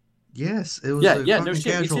 Yes, it was Yeah, a yeah, no fucking shit,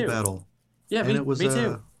 me casual too. battle. Yeah, And me, it was, me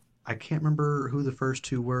too. I can't remember who the first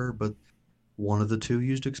 2 were, but one of the 2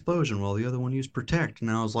 used explosion while the other one used protect.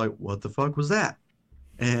 And I was like, what the fuck was that?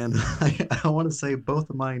 And I want to say both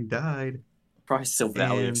of mine died. Probably still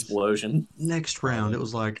Valley and- explosion. Next round, it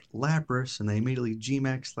was like Lapras, and they immediately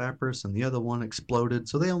G-Max Lapras, and the other one exploded.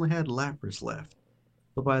 So they only had Lapras left.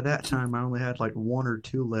 But by that time, I only had like 1 or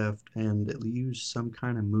 2 left, and it used some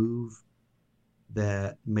kind of move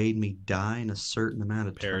that made me die in a certain amount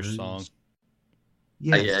of Perish turns. song.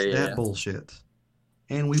 Yes, yeah. that bullshit.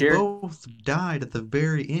 And we Jared- both died at the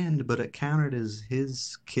very end, but it counted as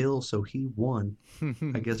his kill, so he won.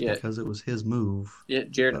 I guess Yeah. because it was his move. Yeah,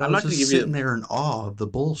 Jared, But I'm I not was going to just give sitting you. there in awe of the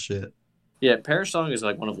bullshit. Yeah, Perish Song is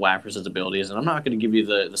like one of Lapras' abilities, and I'm not going to give you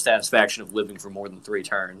the satisfaction of living for more than 3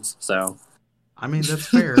 turns. So, I mean, that's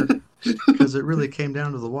fair, because it really came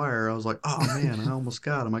down to the wire. I was like, oh man, I almost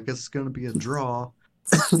got him. I guess it's going to be a draw.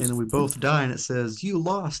 And then we both die, and it says, you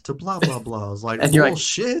lost to blah, blah, blah. I was like, And you're like,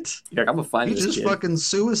 bullshit. you're like, I'm going to find He this just kid. fucking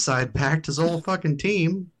suicide packed his whole fucking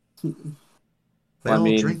team. They Well, I all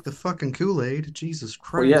mean- drink the fucking Kool-Aid. Jesus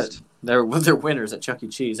Well, yeah, Christ. they're winners at Chuck E.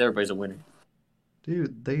 Cheese. Everybody's a winner.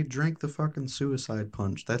 Dude, they drank the fucking suicide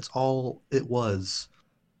punch. That's all it was.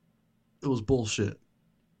 It was bullshit.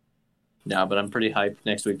 No, but I'm pretty hyped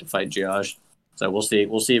next week to fight Josh. So we'll see.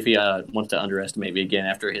 We'll see if he wants to underestimate me again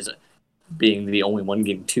after his being the only one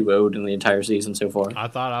getting 2-0'd in the entire season so far. I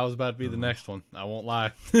thought I was about to be the next one. I won't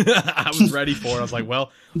lie. I was ready for it. I was like,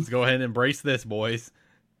 well, let's go ahead and embrace this, boys.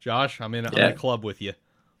 Josh, I'm in a club with you.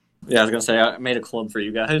 Yeah, I was gonna say I made a club for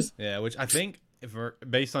you guys. Yeah, which I think, if we're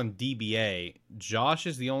based on DBA, Josh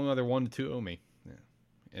is the only other one to 2-0 me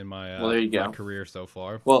in my, Well, there you my go. career so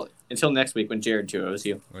far. Well, until next week when Jared 2-0s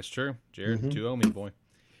you. That's true. Jared, Mhm. 2-0 me, boy.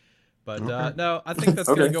 But Okay. no, I think that's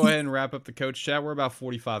going Okay. to go ahead and wrap up the coach chat. We're about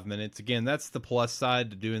 45 minutes. Again, that's the plus side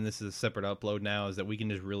to doing this as a separate upload now, is that we can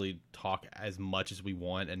just really talk as much as we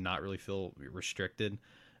want and not really feel restricted.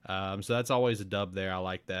 So that's always a dub there. I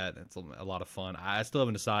like that. It's a lot of fun. I still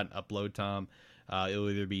haven't decided upload time. It'll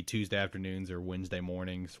either be Tuesday afternoons or Wednesday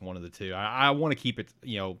mornings, one of the two. I want to keep it,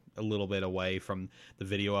 a little bit away from the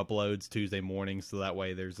video uploads Tuesday mornings, so that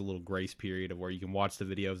way there's a little grace period of where you can watch the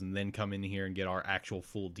videos and then come in here and get our actual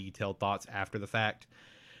full detailed thoughts after the fact.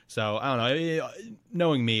 So I don't know.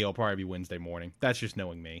 Knowing me, it'll probably be Wednesday morning. That's just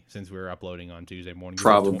knowing me, since we're uploading on Tuesday morning.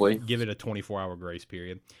 Probably. Give it a 24-hour grace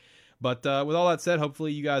period. But with all that said,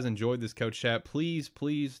 hopefully you guys enjoyed this coach chat. Please,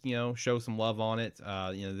 show some love on it.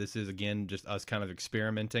 This is, again, just us kind of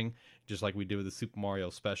experimenting, just like we do with the Super Mario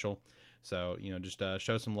special. So, just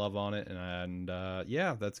show some love on it. And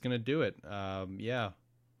yeah, that's going to do it. Yeah.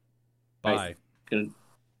 Bye.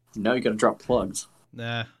 No, you gotta drop plugs.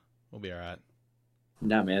 Nah, we'll be all right.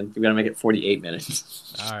 Nah, man, we gotta make it 48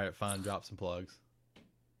 minutes. All right, fine. Drop some plugs.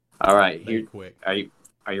 All right, Think here. quick.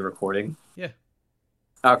 Are you recording? Yeah.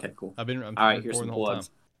 Okay, cool. I'm All right, recording here's some the whole plugs.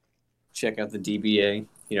 time. Check out the DBA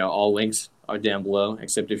all links are down below,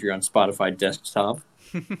 except if you're on Spotify desktop,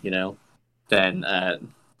 then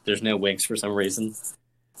there's no links for some reason.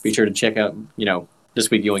 Be sure to check out, this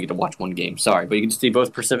week you only get to watch one game. Sorry, but you can see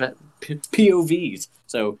both POVs.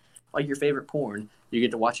 So, like your favorite porn, you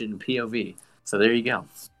get to watch it in POV. So there you go.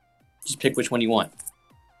 Just pick which one you want.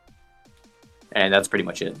 And that's pretty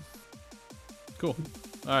much it. Cool.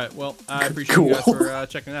 All right. Well, I appreciate you guys for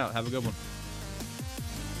checking it out. Have a good one.